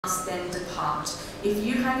must then depart. If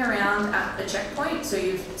you hang around at a checkpoint, so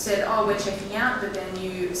you've said, oh, we're checking out, but then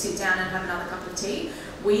you sit down and have another cup of tea,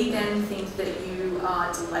 we then think that you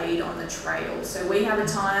are delayed on the trail. So we have a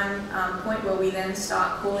time point where we then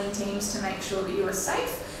start calling teams to make sure that you are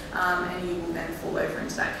safe, and you will then fall over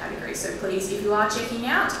into that category. So please, if you are checking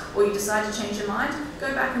out or you decide to change your mind,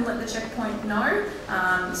 go back and let the checkpoint know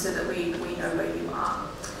so that we know where you are.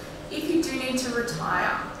 If you do need to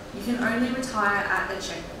retire, you can only retire at a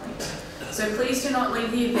checkpoint. So please do not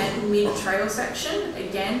leave the event mid-trail section.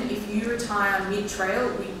 Again, if you retire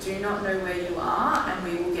mid-trail, we do not know where you are and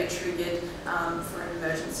we will get triggered for an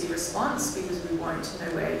emergency response because we won't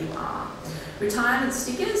know where you are. Retirement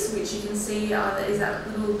stickers, which you can see is that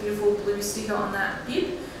little beautiful blue sticker on that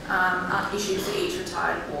bib, are issued for each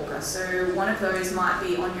retired walker. So one of those might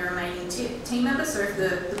be on your remaining team member. So if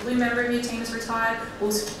the blue member of your team is retired,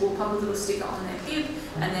 we'll pop a little sticker on their bib,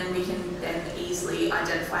 and then we can then easily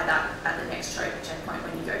identify that at the next checkpoint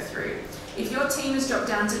when you go through. If your team is dropped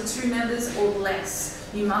down to 2 members or less,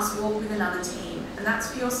 you must walk with another team, and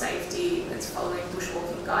that's for your safety. It's following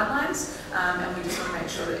bushwalking guidelines, and we just want to make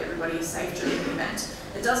sure that everybody is safe during the event.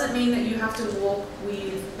 It doesn't mean that you have to walk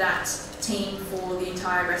with that team for the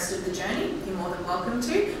entire rest of the journey. You're more than welcome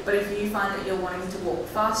to, but if you find that you're wanting to walk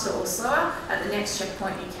faster or slower, at the next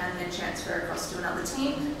checkpoint you can then transfer across to another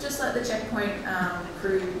team. Just let the checkpoint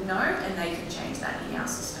crew know and they can change that in our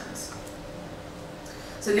systems.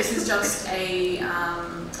 So this is just a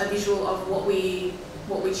visual of what we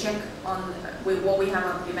check on, what we have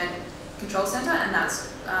on the event control centre, and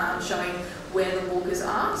that's showing where the walkers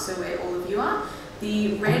are, so where all of you are. The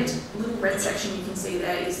little red section you can see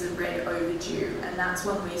there is the red overdue, and that's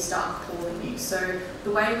when we start calling you. So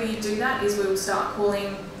the way we do that is we will start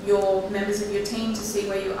calling your members of your team to see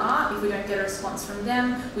where you are. If we don't get a response from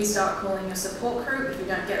them, we start calling your support crew. If we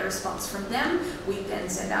don't get a response from them, we then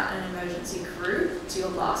send out an emergency crew to your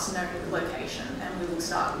last known location, and we will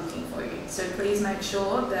start looking for you. So please make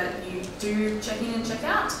sure that you do check in and check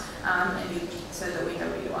out, so that we know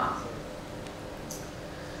where you are.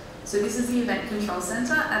 So this is the Event Control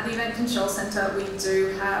Centre. At the Event Control Centre, we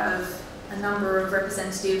do have a number of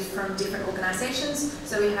representatives from different organisations.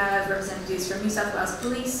 So we have representatives from New South Wales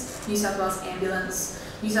Police, New South Wales Ambulance,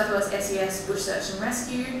 New South Wales SES Bush Search and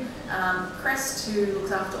Rescue, Crest, who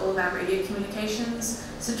looks after all of our radio communications,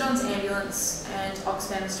 St John's Ambulance, and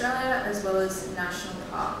Oxfam Australia, as well as National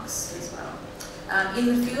Parks as well. In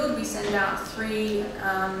the field, we send out three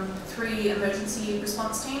emergency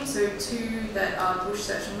response teams, so 2 that are Bush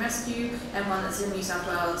Search and Rescue and 1 that's in New South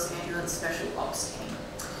Wales Ambulance Special Ops team.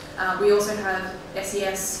 We also have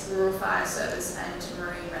SES, Rural Fire Service and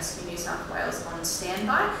Marine Rescue New South Wales on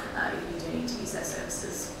standby if you do need to use their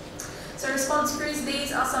services. So response crews,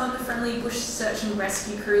 these are some of the friendly Bush Search and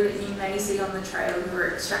Rescue crew that you may see on the trail who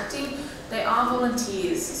are extracting. They are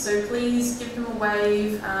volunteers, so please give them a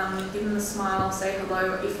wave, give them a smile, say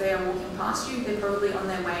hello. If they are walking past you, they're probably on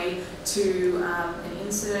their way to an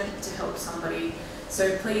incident to help somebody.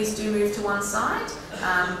 So please do move to one side.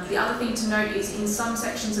 The other thing to note is in some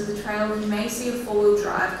sections of the trail, you may see a 4-wheel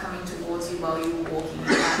drive coming towards you while you're walking. You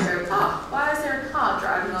might go, oh, why is there a car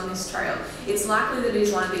driving on this trail? It's likely that it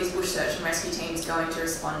is one of these Bush Search and Rescue teams going to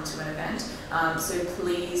respond to an event. So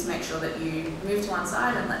please make sure that you move to one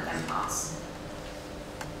side and let them pass.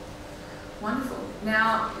 Wonderful.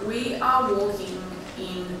 Now, we are walking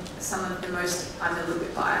in some of the most, I'm a little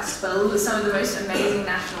bit biased, but some of the most amazing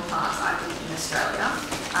national parks, I think, in Australia.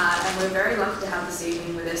 And we're very lucky to have this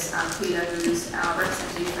evening with us Peter, who's our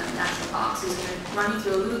representative from National Parks, who's going to run you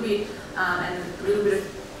through a little bit and a little bit of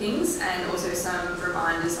things, and also some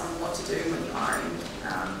reminders on what to do when you are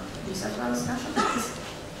in New South Wales National Parks.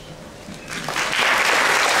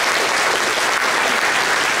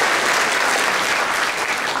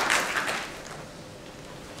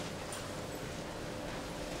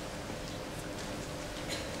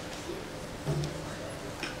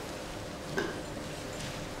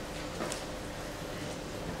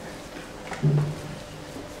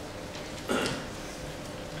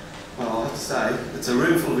 It's a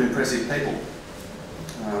room full of impressive people.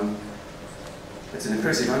 It's an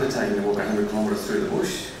impressive undertaking to walk 100 kilometres through the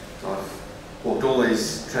bush. I've walked all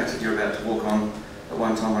these tracks that you're about to walk on at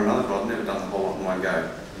one time or another, but I've never done the whole lot in one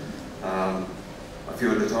go. A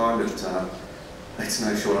few at a time, but it's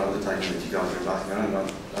no short undertaking that you guys are embarking on, and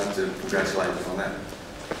I have to congratulate you on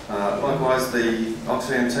that. Likewise, the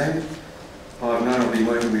Oxfam team, I've been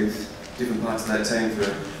working with different parts of that team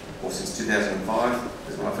since 2005.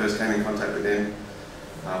 That's when I first came in contact with them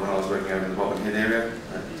when I was working over in the Bobbin Head area.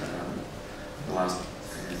 The last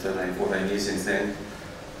 13, 14 years since then,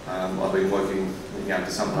 I've been looking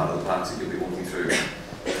after some part of the parks that you'll be walking through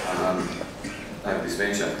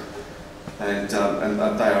expansion. And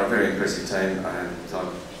they are a very impressive team, and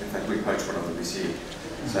in fact we poached one of them this year.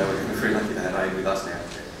 So we're very lucky to have Abe with us now.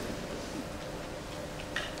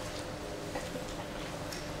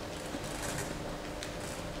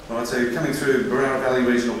 Alright, so coming through Barara Valley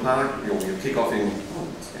Regional Park, you'll kick off in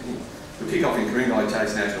Coringai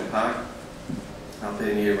Chase National Park, up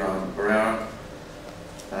there near Barara.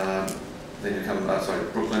 Then you come,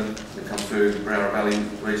 Brooklyn. You come through Barara Valley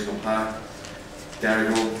Regional Park,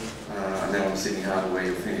 Garrigall, and then on Sydney Harbour where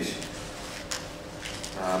you'll finish.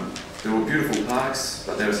 They're all beautiful parks,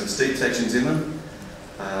 but there are some steep sections in them.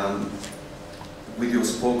 With your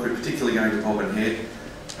support group, particularly going to Bob and Head,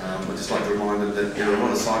 I'd just like to remind them that there are a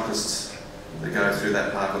lot of cyclists that go through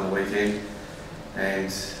that park on the weekend,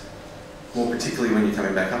 and more particularly when you're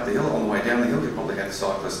coming back up the hill. On the way down the hill, you'll probably have the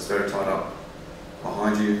cyclists very tight up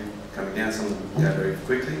behind you coming down. Some of them go very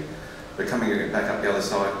quickly, but coming back up the other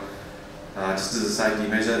side, just as a safety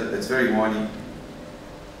measure, it's very windy.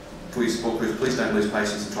 For your support groups, please don't lose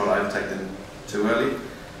patience and try to overtake them too early,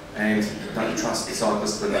 and don't trust the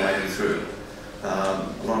cyclists when they make you through.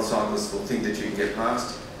 A lot of cyclists will think that you can get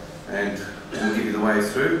past and will give you the way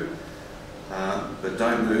through, but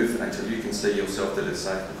don't move until you can see yourself that it's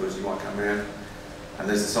safe, because you might come around and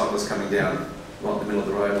there's a cyclist coming down right in the middle of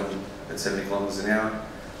the road at 70 kilometres an hour.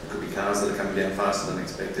 There could be cars that are coming down faster than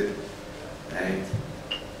expected, and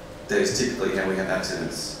that is typically how we have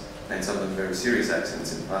accidents, and some of them very serious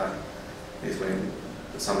accidents in the park, is when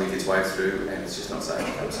somebody gets waved through and it's just not safe.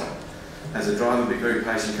 So, as a driver, be very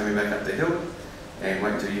patient coming back up the hill and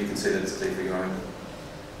wait until you can see that it's clear for your own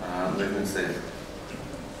movements there.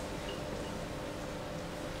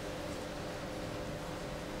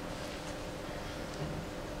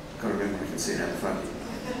 Got to remember we can see it out the front.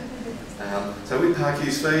 So with park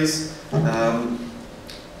use fees,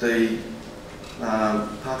 the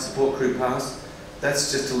park support crew pass,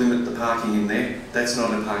 that's just to limit the parking in there. That's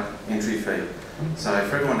not a park entry fee. So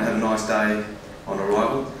for everyone to have a nice day on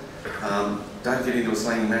arrival, don't get into a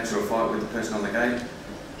slanging match or a fight with the person on the gate.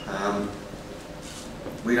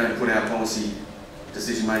 We don't put our policy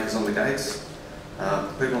decision makers on the gates.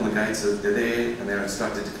 The people on the gates, they're there and they're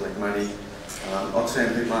instructed to collect money.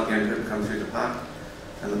 Oxfam people aren't the only people come through the park,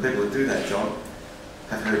 and the people that do that job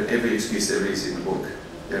have heard every excuse there is in the book.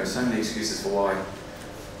 There are so many excuses for why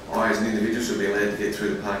I as an individual should be allowed to get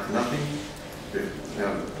through the park for nothing.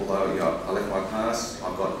 Although I left my pass,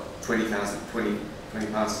 I've got 20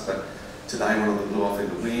 passes, but today one of them blew off in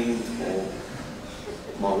the wind, or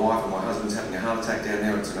my wife or my husband's having a heart attack down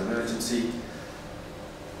there, it's an emergency.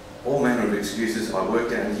 All manner of excuses. I work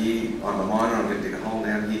down here, I'm a miner, I'm going to dig a hole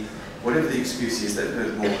down here. Whatever the excuse is, they've heard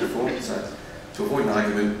it more before. So to avoid an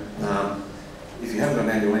argument, if you haven't got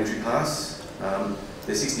an annual entry pass,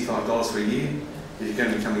 they're $65 for a year. If you're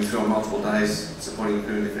going to be coming through on multiple days, supporting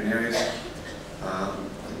crew in different areas,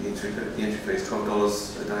 the entry fee is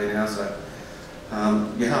 $12 a day now, so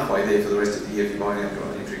you're halfway there for the rest of the year if you're buying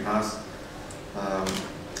an entry pass.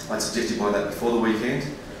 I'd suggest you buy that before the weekend.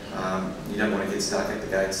 You don't want to get stuck at the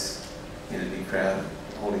gates in a big crowd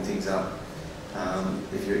holding things up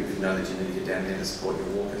if you know that you need to get down there to support your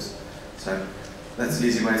walkers. So that's the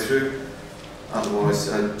easy way through. Otherwise,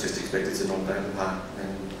 just expect it's a normal day in the park,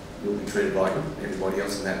 and you'll be treated like everybody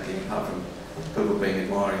else in that thing, apart from people being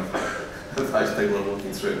admiring of those people that are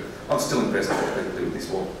walking through. I'm still impressed with what people do with this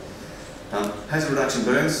walk. Hazard reduction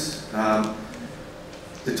burns.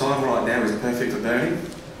 The time right now is perfect for burning.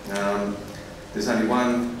 There's only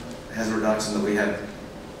one hazard reduction that we have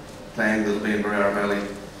planned that'll be in Barara Valley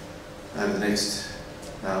over the next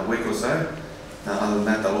week or so. Other than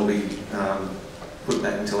that, they'll all be put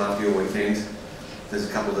back until after your weekend. There's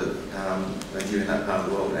a couple that are due in that part of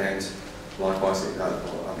the world, and likewise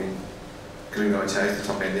up in Coringai Chase, the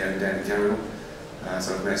top end down in Garrigall.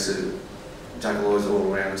 So we've managed to juggle those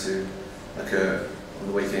all around to occur on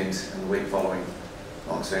the weekend and the week following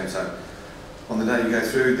Oxfam. So on the day you go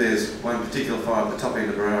through, there's one particular fire at the top end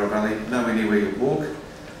of Barara Valley, nowhere near where you walk,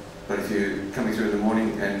 but if you're coming through in the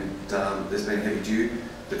morning and there's been heavy dew,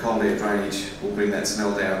 the cold air drainage will bring that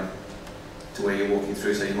smell down to where you're walking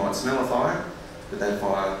through, so you might smell a fire, but that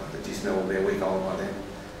fire that you smell will be a week old by then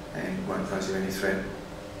and won't pose you any threat.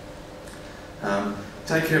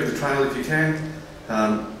 Take care of the trail if you can.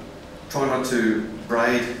 Try not to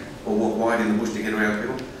braid or walk wide in the bush to get around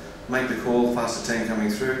people. Make the call, faster team coming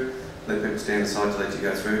through, let people stand aside to let you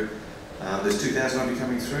go through. There's 2,000 of you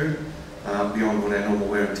coming through, beyond what our normal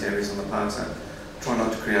wear and tear is on the park, so try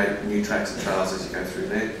not to create new tracks and trails as you go through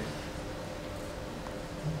there.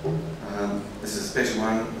 This is a special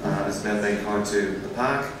one. It's about being kind to the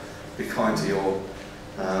park, be kind to your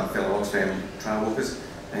fellow Oxfam Trailwalkers.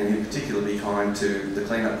 and in particular be kind to the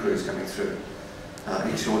clean-up crews coming through.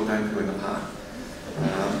 In short, don't poo in the park.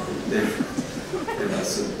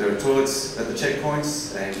 There are toilets at the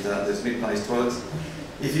checkpoints, and there's mid-place toilets.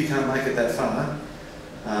 If you can't make it that far,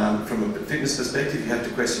 from a fitness perspective, you have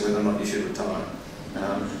to question whether or not you should retire.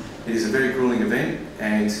 It is a very gruelling event,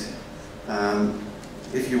 and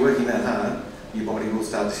if you're working that hard, your body will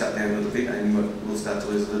start to shut down a little bit, and you will start to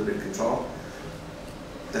lose a little bit of control.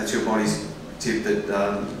 That's your body's tip that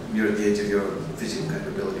you're at the edge of your physical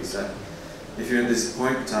capability. So if you're at this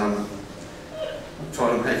point,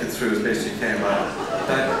 try to make it through as best you can,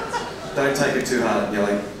 but don't take it too hard. You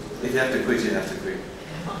know, if you have to quit, you have to quit.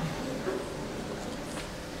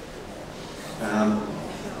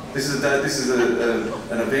 This is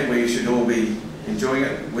an event where you should all be enjoying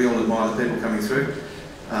it. We all admire the people coming through.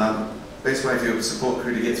 Best way for your support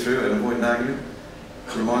crew to get through and avoid an argument,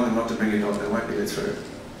 remind them not to bring a dog, they won't be let through.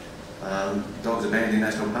 Dogs are banned in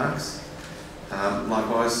national parks.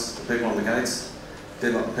 Likewise, the people on the gates,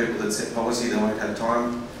 they're not the people that set policy. They won't have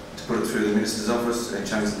time to put it through the Minister's office and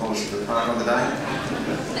change the policy for the park on the day.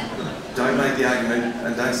 Don't make the argument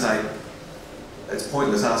and don't say, it's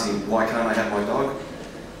pointless asking, why can't I have my dog?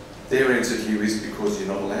 Their answer to you is because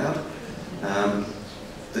you're not allowed.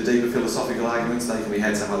 The deeper philosophical arguments, they can be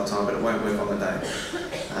had some other time, but it won't work on the day.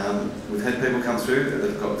 We've had people come through that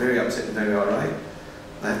have got very upset and very irate.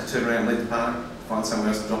 They have to turn around, leave the park, find somewhere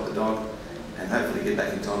else to drop the dog, and hopefully get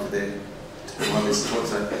back in time for them to provide their support.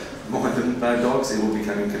 So mind them, no dogs, it will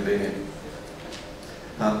become inconvenient.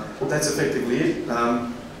 That's effectively it.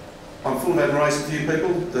 I'm full of admiration for you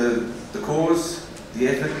people, the cause, the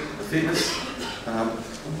effort, the fitness.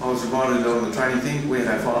 I was reminded on the training thing, we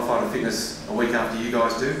have our firefighter fitness a week after you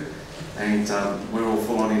guys do, and we're all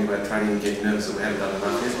full on into our training and getting nervous that we haven't done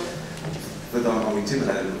enough yet. But I'm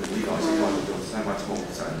intimidated with you guys are doing so much more.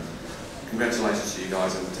 So congratulations to you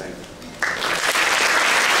guys and the team.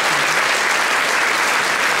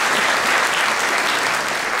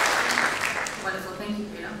 Wonderful, thank you,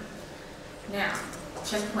 Peter. Now,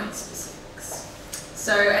 checkpoint specifics.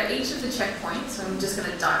 So at each of the checkpoints, I'm just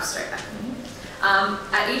going to dive straight back in.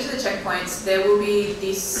 At each of the checkpoints, there will be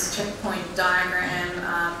this checkpoint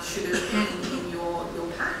diagram should have been in your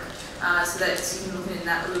pack, so that you can look in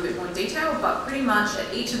that a little bit more detail. But pretty much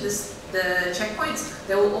at each of the checkpoints,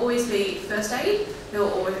 there will always be first aid, there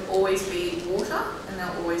will always be water, and there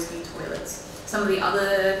will always be toilets. Some of the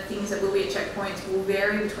other things that will be at checkpoints will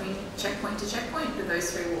vary between checkpoint to checkpoint, but those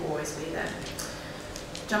three will always be there.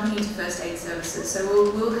 Jumping into first aid services, so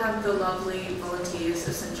we'll have the lovely volunteers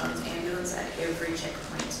of St John's Ambulance at every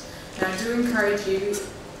checkpoint. And I do encourage you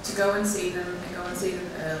to go and see them, and go and see them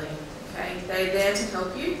early. Okay, they're there to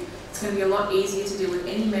help you. It's going to be a lot easier to deal with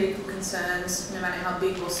any medical concerns, no matter how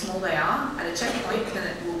big or small they are, at a checkpoint than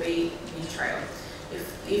it will be mid-trail.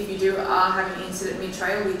 If you are having an incident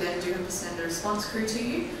mid-trail, we then do have to send a response crew to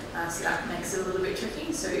you, so that makes it a little bit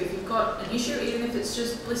tricky. So if you've got an issue, even if it's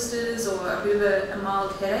just blisters or a bit of a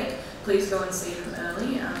mild headache, please go and see them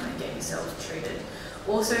early and get yourself treated.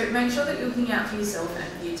 Also, make sure that you're looking out for yourself and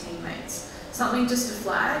for your teammates. Something just to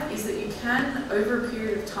flag is that you can, over a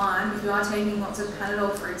period of time, if you are taking lots of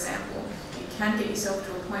Panadol, for example, you can get yourself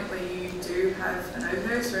to a point where you do have an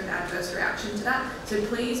overdose or an adverse reaction to that. So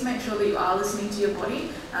please make sure that you are listening to your body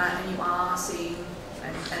and you are seeing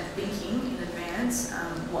and thinking in advance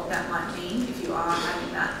what that might mean if you are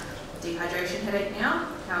having that dehydration headache now,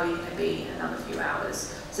 how are you going to be in another few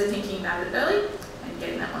hours. So thinking about it early and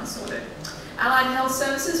getting that one sorted. Allied health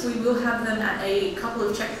services, we will have them at a couple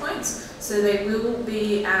of checkpoints, so they will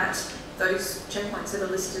be at those checkpoints that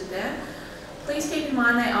are listed there. Please keep in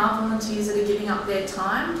mind they are volunteers that are giving up their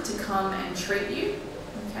time to come and treat you.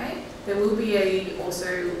 Okay, there will be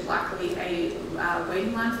also likely a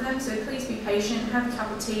waiting line for them, so please be patient, have a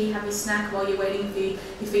cup of tea, have your snack while you're waiting for your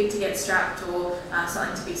feet to get strapped or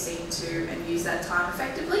something to be seen to, and use that time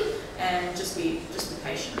effectively, and just be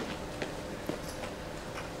patient.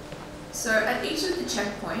 So at each of the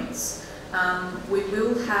checkpoints, we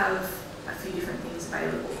will have a few different things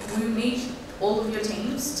available. We need all of your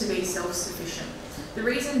teams to be self-sufficient. The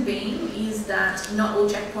reason being is that not all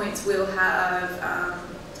checkpoints will have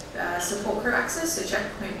support crew access, so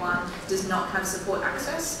checkpoint 1 does not have support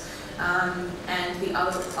access, and the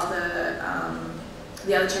other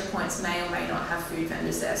checkpoints may or may not have food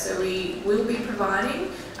vendors there. So we will be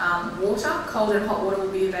providing water, cold and hot water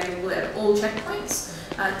will be available at all checkpoints.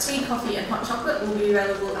 Tea, coffee and hot chocolate will be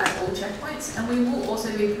available at all checkpoints, and we will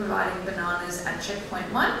also be providing bananas at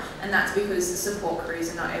checkpoint 1, and that's because the support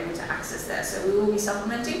crews are not able to access there. So we will be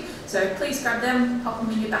supplementing, so please grab them, pop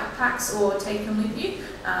them in your backpacks or take them with you,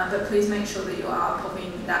 but please make sure that you are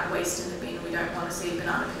popping that waste in the bin We don't want to see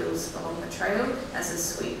banana peels along the trail as the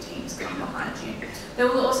sweep teams come behind you. There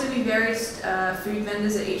will also be various food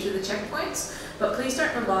vendors at each of the checkpoints, but please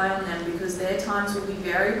don't rely on them because their times will be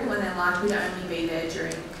variable and they're likely to only be there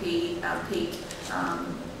during peak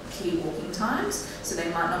key walking times, so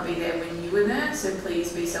they might not be there when you were there, so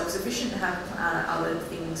please be self-sufficient and have other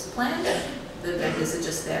things planned. The vendors are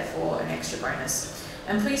just there for an extra bonus.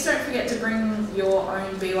 And please don't forget to bring your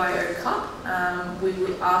own BYO cup. We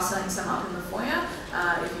are selling some up in the foyer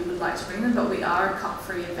if you would like to bring them, but we are a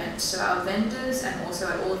cup-free event. So our vendors and also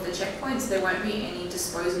at all of the checkpoints, there won't be any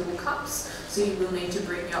disposable cups, so you will need to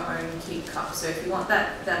bring your own key cup. So if you want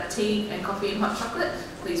that tea and coffee and hot chocolate,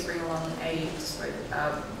 please bring along a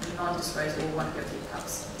non-disposable one of your key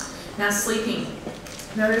cups. Now sleeping.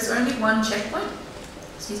 There is only one checkpoint.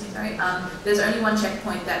 There's only one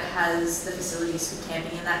checkpoint that has the facilities for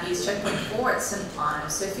camping, and that is checkpoint 4 at St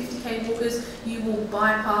Ives. So 50k walkers, you will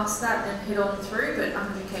bypass that and head on through, but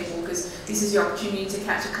 100k walkers, this is your opportunity to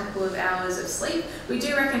catch a couple of hours of sleep. We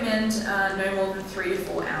do recommend no more than 3 to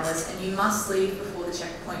 4 hours, and you must leave before the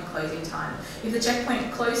checkpoint closing time. If the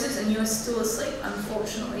checkpoint closes and you are still asleep,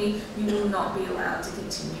 unfortunately, you will not be allowed to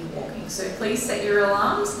continue walking. So please set your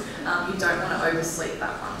alarms. You don't want to oversleep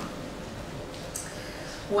that one.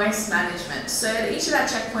 Waste management. So at each of our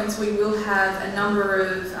checkpoints we will have a number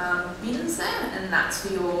of bins there, and that's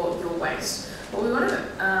for your waste. What we want to,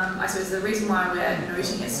 I suppose the reason why we're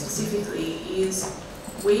noting it specifically is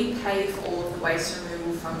we pay for all of the waste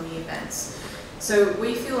removal from the events. So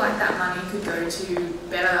we feel like that money could go to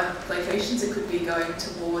better locations, it could be going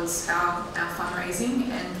towards our fundraising,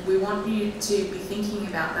 and we want you to be thinking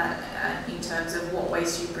about that in terms of what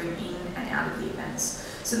waste you bring in and out of the events.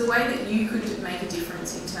 So the way that you could make a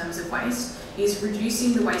difference in terms of waste is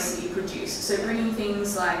reducing the waste that you produce. So bringing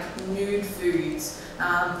things like nude foods,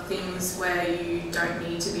 things where you don't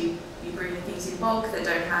need to be bringing things in bulk that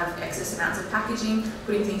don't have excess amounts of packaging,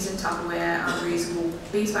 putting things in Tupperware, reusable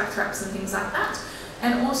beeswax wraps and things like that.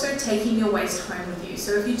 And also taking your waste home with you.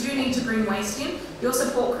 So if you do need to bring waste in, your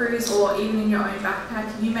support crews or even in your own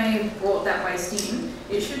backpack, you may have brought that waste in.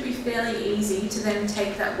 It should be fairly easy to then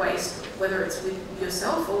take that waste, whether it's with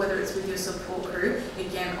yourself or whether it's with your support crew,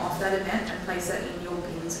 again off that event and place that in your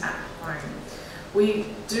bins at home.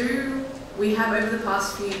 We have over the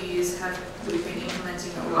past few years, we've been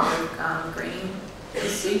implementing a lot of greening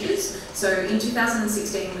procedures. So in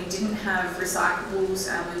 2016 we didn't have recyclables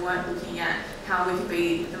and we weren't looking at how we could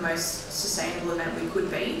be the most sustainable event we could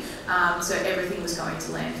be, so everything was going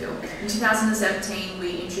to landfill. In 2017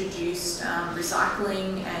 we introduced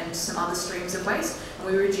recycling and some other streams of waste, and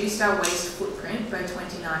we reduced our waste footprint by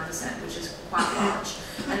 29%, which is quite large.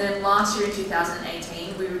 And then last year in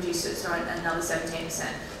 2018 we reduced it to another 17%.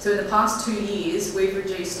 So in the past 2 years we've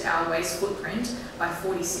reduced our waste footprint by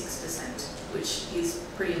 46%. Which is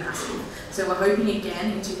pretty massive. So we're hoping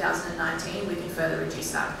again in 2019 we can further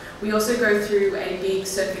reduce that. We also go through a big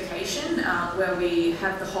certification where we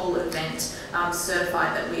have the whole event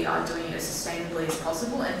certified that we are doing it as sustainably as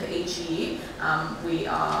possible, and for each year we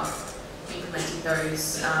are implementing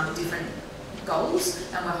those different goals,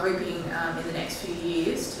 and we're hoping in the next few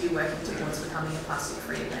years to be working towards becoming a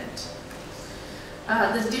plastic-free event.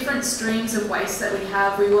 The different streams of waste that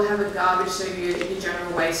we will have a garbage, so your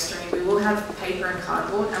general waste stream, we will have paper and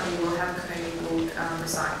cardboard, and we will have commingled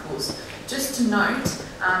recyclables. Just to note,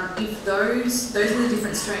 if those are the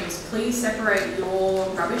different streams, please separate your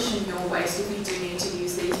rubbish and your waste if you do need to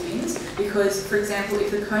use these bins, because for example,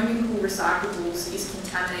 if the commingled recyclables is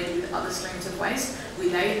contaminated with other streams of waste, we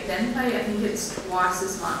then pay, I think it's twice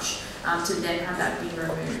as much to then have that bin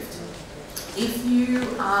removed. If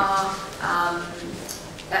you are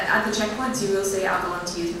at the checkpoints, you will see our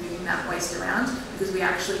volunteers moving that waste around, because we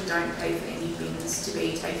actually don't pay for any bins to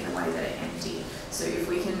be taken away that are empty. So if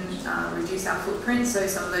we can reduce our footprint, so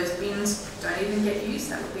some of those bins don't even get used,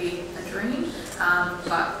 that would be a dream.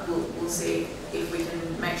 But we'll see if we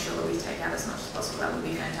can make sure that we take out as much as possible. That would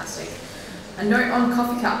be fantastic. A note on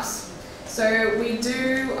coffee cups. So we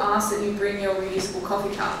do ask that you bring your reusable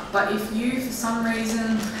coffee cup, but if you for some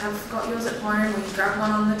reason have got yours at home, or you grab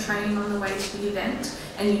one on the train on the way to the event,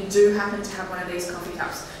 and you do happen to have one of these coffee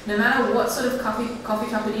cups, no matter what sort of coffee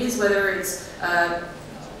cup it is, whether it's a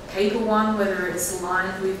paper one, whether it's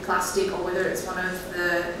lined with plastic, or whether it's one of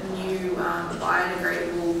the new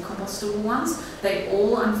biodegradable compostable ones, they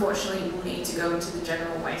all unfortunately will need to go into the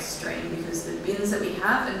general waste stream, because the bins that we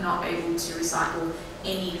have are not able to recycle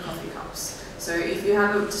any coffee cups. So if you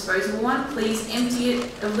have a disposable one, please empty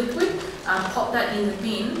it of liquid, pop that in the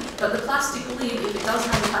bin, but the plastic lid, if it does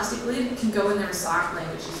have a plastic lid, can go in the recycling,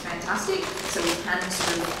 which is fantastic, so we can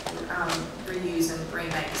sort of reuse and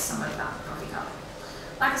remake some of that coffee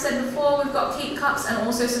Like I said before, we've got keep cups and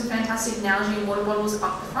also some fantastic Nalgene water bottles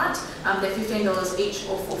up the front. They're $15 each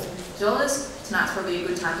or $450. Tonight's probably a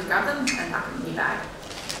good time to grab them and pack them in your bag.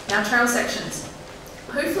 Now, trail sections.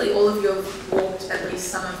 Hopefully all of you have walked at least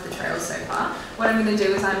some of the trails so far. What I'm going to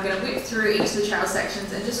do is I'm going to whip through each of the trail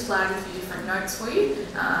sections and just flag a few different notes for you,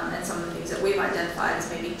 and some of the things that we've identified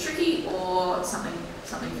as maybe tricky or something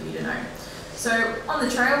for you to know. So on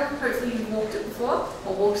the trail, hopefully you've walked it before,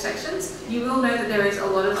 or walked sections. You will know that there is a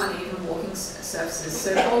lot of uneven walking surfaces.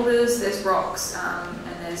 So boulders, there's rocks, and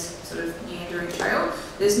there's sort of meandering trail.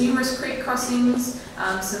 There's numerous creek crossings,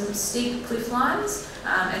 some steep cliff lines,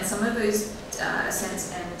 and some of those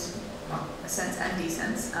ascents and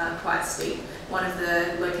descents are quite steep. One of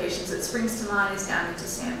the locations that springs to mind is down into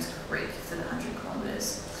Sam's Creek for the 100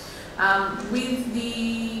 kilometres.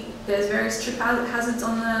 There's various trip hazards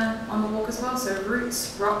on the walk as well, so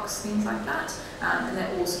roots, rocks, things like that, and there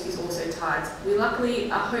also is also tides. We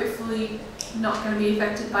luckily are hopefully not going to be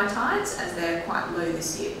affected by tides as they're quite low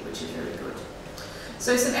this year, which is really good.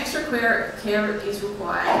 So some extra care is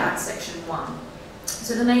required at section 1.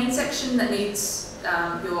 So the main section that needs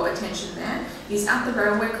your attention there is at the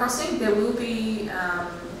railway crossing. There will be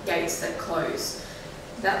gates that close.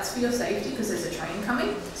 That's for your safety because there's a train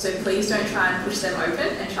coming, so please don't try and push them open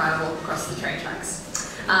and try and walk across the train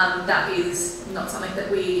tracks. That is not something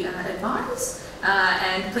that we advise.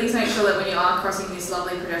 And please make sure that when you are crossing this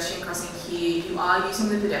lovely pedestrian crossing here, you are using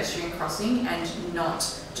the pedestrian crossing and not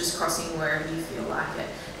just crossing wherever you feel like it.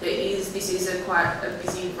 This is quite a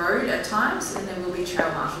busy road at times, and there will be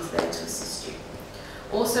trail marshals there to assist you.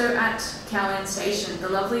 Also at Cowan Station, the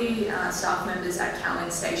lovely staff members at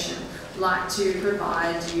Cowan Station like to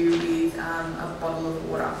provide you with a bottle of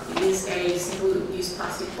water. It is a single-use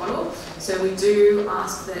plastic bottle, so we do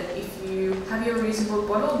ask that if you have your reusable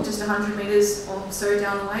bottle, just 100 metres or so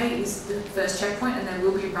down the way is the first checkpoint, and there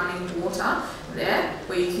will be running water there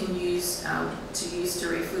where you can use to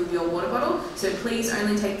refill your water bottle. So please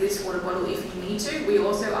only take this water bottle if you need to. We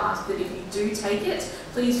also ask that if you do take it,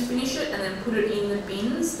 please finish it and then put it in the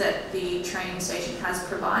bins that the train station has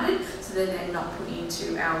provided so that they're not put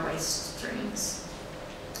into our waste streams.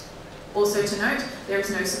 Also to note, there is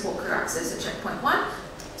no support crew access at checkpoint 1.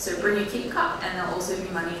 So bring your keep cup, and there'll also be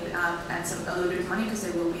money and a little bit of money because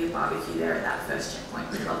there will be a barbecue there at that first checkpoint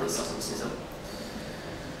with lovely sausage sizzle.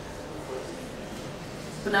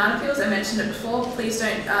 Banana peels, I mentioned it before, please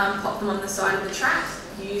don't pop them on the side of the track.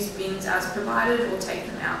 Use bins as provided or take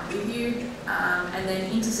them out with you. And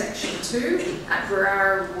then intersection 2 at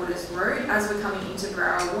Barara Waters Road. As we're coming into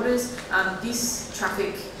Barara Waters, this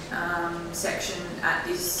traffic section at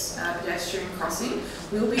this pedestrian crossing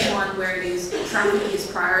will be one where traffic is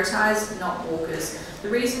prioritised, not walkers. The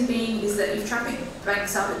reason being is that if traffic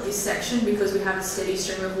banks up at this section because we have a steady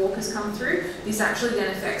stream of walkers come through, this actually then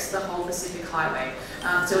affects the whole Pacific Highway.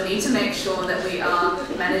 So we need to make sure that we are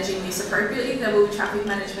managing this appropriately. There will be traffic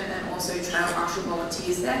management and also trail marshal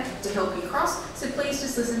volunteers there to help you cross. So please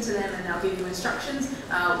just listen to them and they'll give you instructions.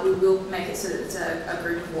 We will make it so that it's a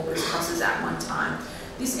group of walkers crosses at one time.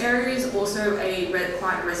 This area is also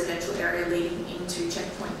quite a residential area leading into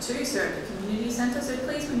checkpoint 2, so at the community centre. So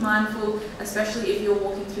please be mindful, especially if you're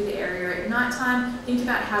walking through the area at night time, think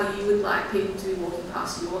about how you would like people to be walking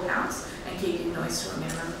past your house and keep your noise to a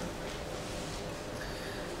minimum.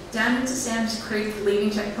 Down into Sam's Creek,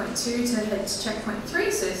 leaving checkpoint 2 to head to checkpoint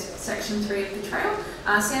 3, so section 3 of the trail.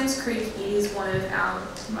 Sam's Creek is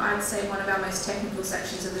I'd say one of our most technical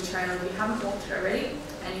sections of the trail. If you haven't walked it already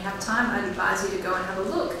and you have time, I'd advise you to go and have a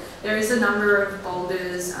look. There is a number of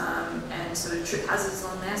boulders and sort of trip hazards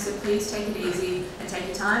on there, so please take it easy and take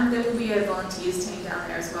your time. There will be a volunteers team down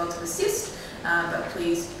there as well to assist, but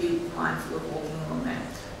please be mindful of walking along there.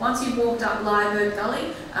 Once you've walked up Live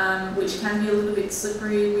Gully, which can be a little bit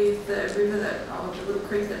slippery with the river or the little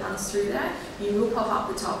creek that runs through there, you will pop up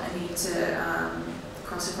the top and need to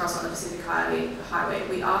cross across on the Pacific Highway.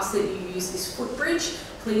 We ask that you use this footbridge.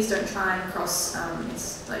 Please don't try and cross,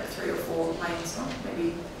 it's like 3 or 4 lanes, or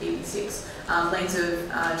maybe even 6 lanes of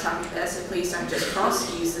traffic there, so please don't just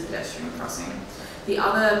cross, use the pedestrian crossing. The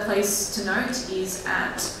other place to note is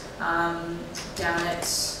down at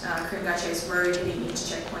Coongar Chase Road heading into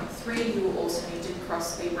checkpoint 3. You will also need to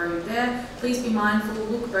cross the road there. Please be mindful,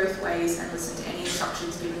 look both ways and listen to any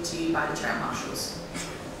instructions given to you by the trail marshals.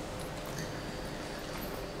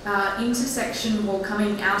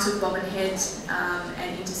 Coming out of Bobbin Head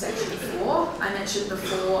and into section 4, I mentioned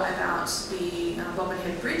before about the Bobbin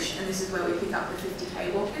Head Bridge, and this is where we pick up the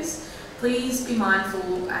 50k walkers. Please be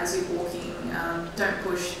mindful as you're walking, don't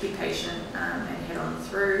push, be patient and head on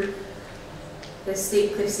through. There's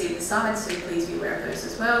steep cliffs either side, so please be aware of those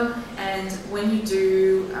as well. And when you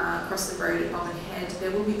do cross the road at Bobbin Head, there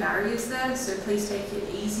will be barriers there, so please take it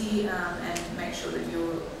easy and make sure that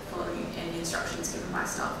you're following any instructions given by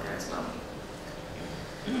staff there as well.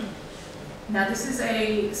 Now this is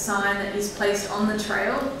a sign that is placed on the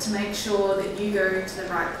trail to make sure that you go to the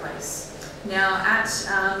right place. Now at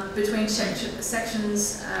between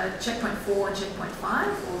sections checkpoint 4 and checkpoint 5,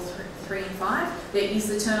 or 3 and 5, there is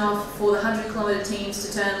the turn off for the 100-kilometre teams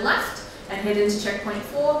to turn left and head into checkpoint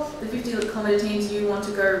 4. The 50-kilometre teams, you want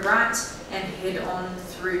to go right and head on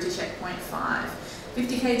through to checkpoint 5.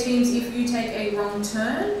 50k teams, if you take a wrong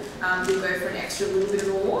turn, you'll go for an extra little bit of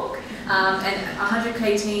a walk. And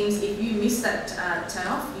 100k teams, if you miss that turn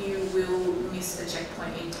off, you will miss a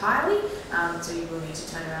checkpoint entirely. So you will need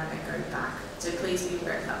to turn around and go back. So please be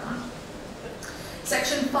aware of that one.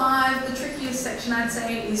 Section 5, the trickiest section I'd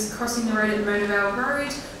say, is crossing the road at Motorvale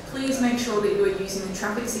Road. Please make sure that you are using the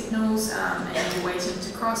traffic signals and you're waiting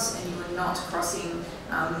to cross, and you are not crossing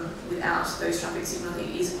without those traffic signals. It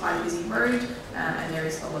is quite a busy road and there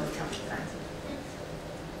is a lot of traffic there.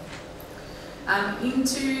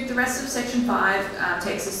 Into the rest of section 5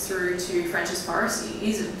 takes us through to French's Forest. It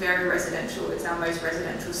is very residential. It's our most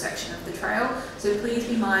residential section of the trail, so please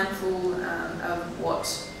be mindful of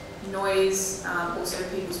what noise, also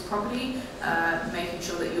people's property, making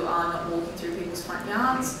sure that you are not walking through people's front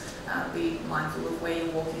yards. Be mindful of where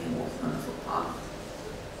you're walking and walking on the footpath.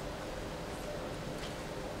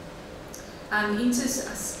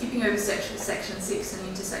 Skipping over section 6 and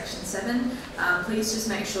into section 7, please just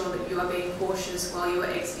make sure that you are being cautious while you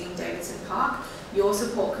are exiting Davidson Park. Your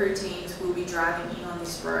support crew teams will be driving in on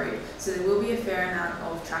this road, so there will be a fair amount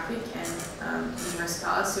of traffic and numerous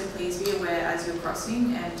cars, so please be aware as you're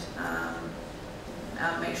crossing and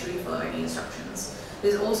make sure you follow any instructions.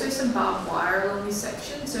 There's also some barbed wire along this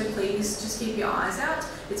section, so please just keep your eyes out.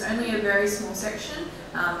 It's only a very small section,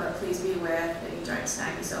 but please be aware that you don't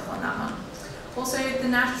snag yourself on that one. Also, the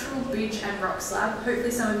natural bridge and rock slab. Hopefully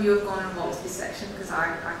some of you have gone and walked this section, because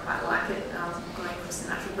I quite like it. Going across the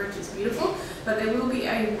natural bridge is beautiful, but there will be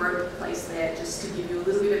a rope placed there just to give you a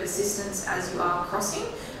little bit of assistance as you are crossing,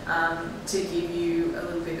 to give you a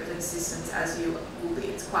little bit of assistance as you will be.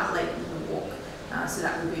 It's quite late in the walk, so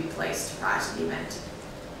that will be placed prior to the event.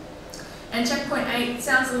 And checkpoint 8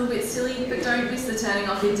 sounds a little bit silly, but don't miss the turning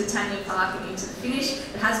off into Tangy Park and into the finish.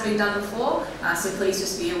 It has been done before, so please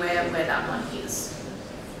just be aware where that one is.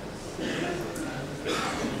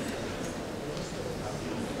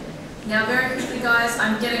 Now very quickly guys,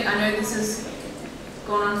 I know this has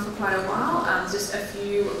gone on for quite a while, just a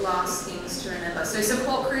few last things to remember. So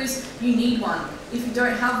support crews, you need one. If you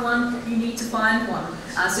don't have one, you need to find one.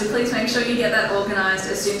 So please make sure you get that organised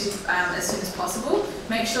as soon as possible.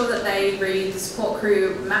 Make sure that they read the support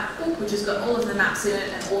crew map book, which has got all of the maps in it,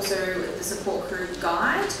 and also the support crew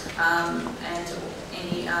guide, and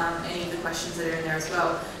any of the questions that are in there as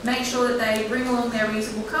well. Make sure that they bring along their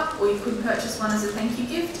reusable cup, or you could purchase one as a thank you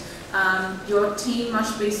gift. Your team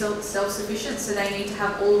must be self-sufficient, so they need to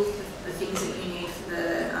have all of the things that you need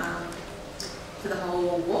for the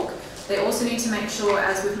whole walk. They also need to make sure,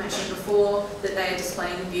 as we've mentioned before, that they are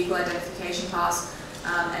displaying the vehicle identification pass,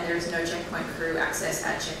 and there is no checkpoint crew access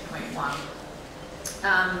at checkpoint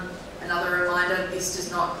 1. Another reminder, this does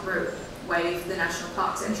not waive the National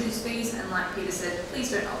Parks entrance fees, and like Peter said,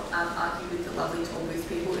 please don't argue with the lovely tall booth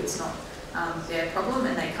people. It's not their problem,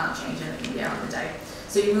 and they can't change anything there on the day.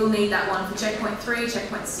 So you will need that one for checkpoint 3,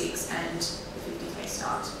 checkpoint 6, and the 50k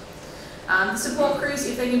start. The support crews,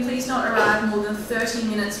 if they can please not arrive more than 30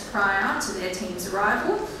 minutes prior to their team's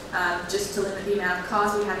arrival, just to limit the amount of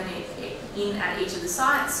cars we have in at each of the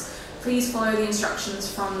sites. Please follow the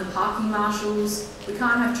instructions from the parking marshals. We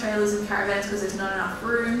can't have trailers and caravans because there's not enough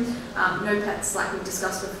room. No pets like we've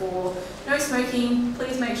discussed before. No smoking.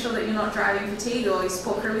 Please make sure that you're not driving fatigued, or your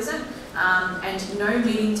support crew isn't. And no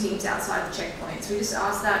meeting teams outside the checkpoints. We just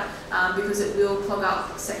ask that because it will clog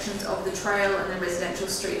up sections of the trail and the residential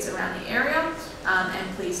streets around the area. And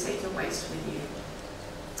please take your waste with you.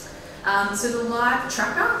 So the live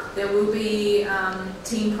tracker, there will be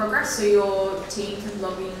team progress, so your team can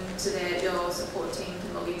log into there, your support team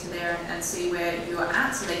can log into there and see where you are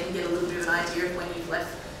at, so they can get a little bit of an idea of when you've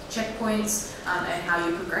left checkpoints and how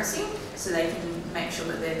you're progressing, so they can make sure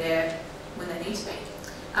that they're there when they need to be.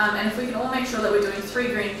 And if we can all make sure that we're doing 3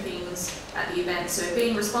 green things at the event, so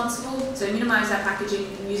being responsible, so minimise our packaging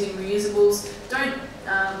and using reusables, don't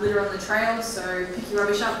litter on the trail, so pick your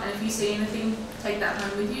rubbish up, and if you see anything, take that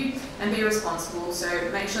home with you, and be responsible, so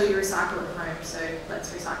make sure you recycle at home, so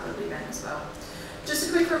let's recycle at the event as well. Just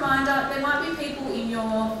a quick reminder, there might be people in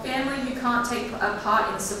your family who can't take a part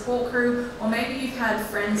in the support crew, or maybe you've had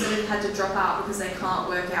friends that have had to drop out because they can't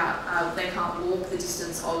work out, they can't walk the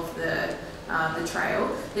distance of the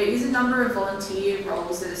trail. There is a number of volunteer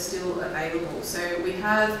roles that are still available. So we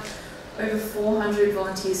have over 400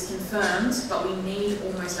 volunteers confirmed, but we need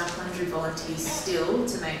almost 100 volunteers still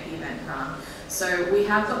to make the event run. So we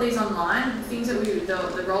have got these online. The things that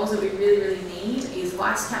the roles that we really need is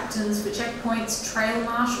vice captains for checkpoints, trail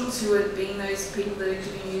marshals who are being those people that are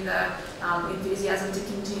giving you the enthusiasm to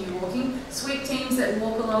continue walking, sweep teams that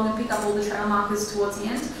walk along and pick up all the trail markers towards the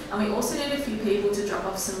end, and we also need a few people to drop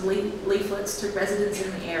off some leaflets to residents in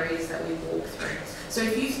the areas that we walk through. So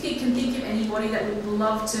if you can think of anybody that would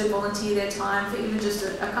love to volunteer their time for even just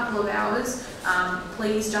a couple of hours,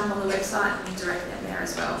 please jump on the website and direct them there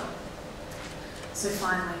as well. So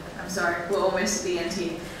finally, I'm sorry, we're almost at the end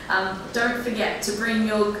here. Don't forget to bring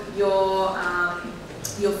your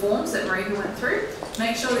forms that Marika went through.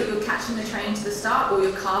 Make sure that you're catching the train to the start or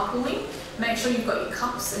you're carpooling. Make sure you've got your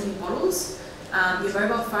cups and your bottles, your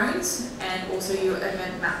mobile phones, and also your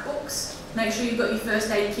event map books. Make sure you've got your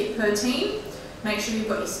first aid kit per team. Make sure you've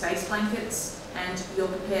got your space blankets and you're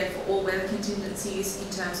prepared for all weather contingencies in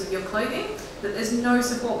terms of your clothing. That there's no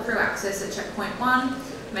support crew access at checkpoint 1.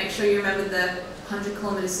 Make sure you remember the 100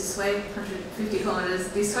 kilometres this way, 150 kilometres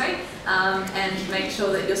this way, and make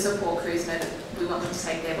sure that your support crews know that we want them to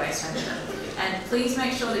take their waste home with them. And please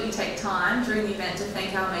make sure that you take time during the event to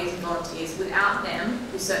thank our amazing volunteers. Without them,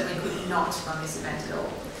 we certainly could not run this event at all.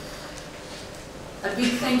 A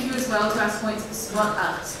big thank you as well to our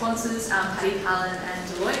sponsors, Paddy Palin and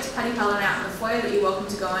Deloitte. Paddy Palin out in the foyer that you're welcome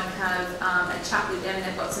to go and have a chat with them.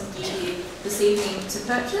 They've got some gear here this evening to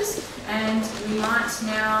purchase. And we might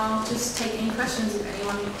now just take any questions if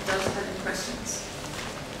anyone does have any questions.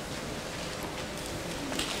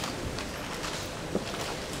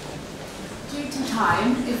 Due to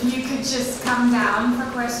time, if you could just come down for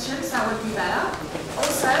questions, that would be better.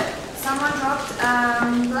 Also, someone dropped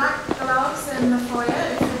black gloves in the foyer.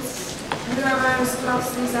 If it's whoever's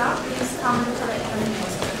gloves these are, please come and collect them.